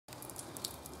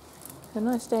A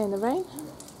nice day in the rain,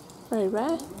 very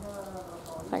rare,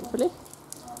 thankfully.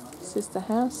 This is the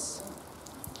house.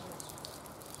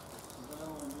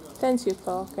 Plenty of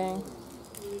parking.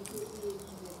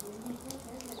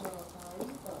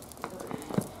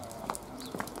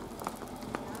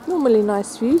 Normally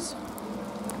nice views.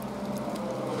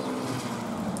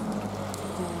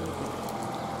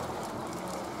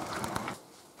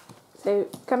 So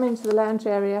come into the lounge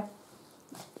area,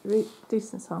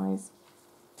 decent size.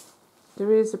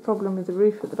 There is a problem with the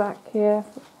roof at the back here,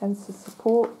 hence the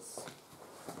supports.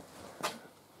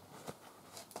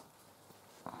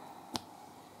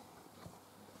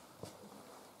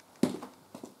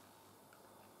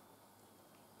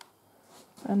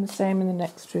 And the same in the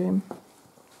next room.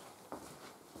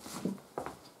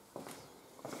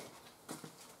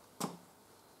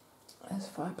 There's a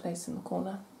fireplace in the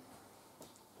corner.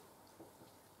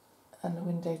 And a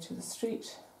window to the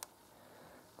street.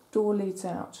 The door leads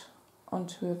out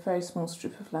onto a very small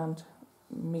strip of land,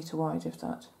 metre wide if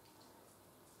that.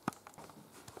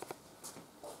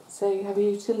 So you have a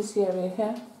utility area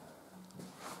here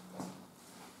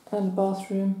and a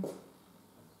bathroom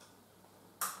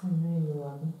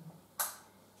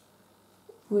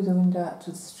with a window out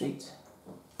to the street.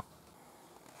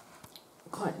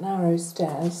 Quite narrow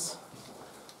stairs.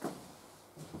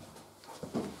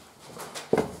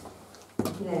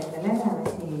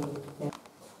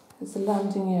 There's a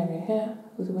landing area here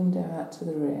with a window out to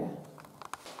the rear.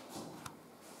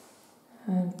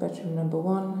 And bedroom number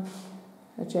 1,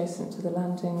 adjacent to the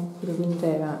landing with a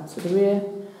window out to the rear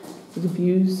with the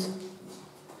views.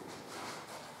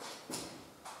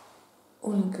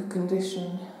 All in good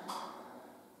condition.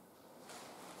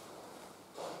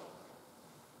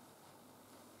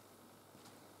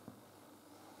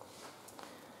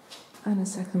 And a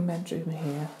second bedroom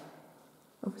here.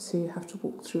 Obviously you have to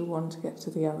walk through one to get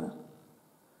to the other.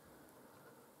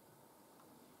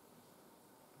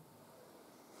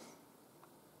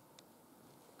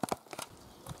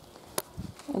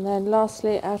 And then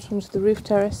lastly out onto the roof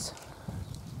terrace.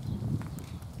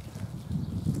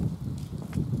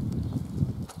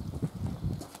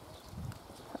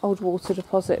 Old water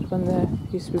deposit when there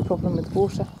used to be a problem with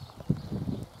water.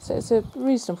 So it's a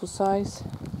reasonable size.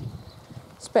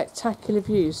 Spectacular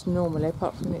views normally,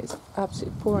 apart from it's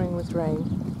absolutely pouring with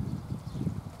rain.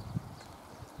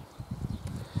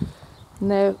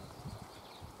 Now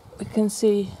we can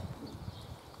see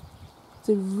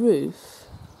the roof,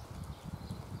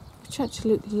 which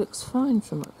actually looks fine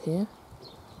from up here,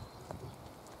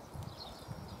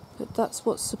 but that's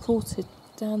what's supported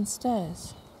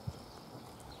downstairs.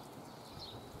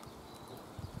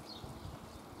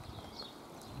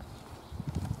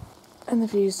 And the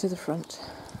views to the front.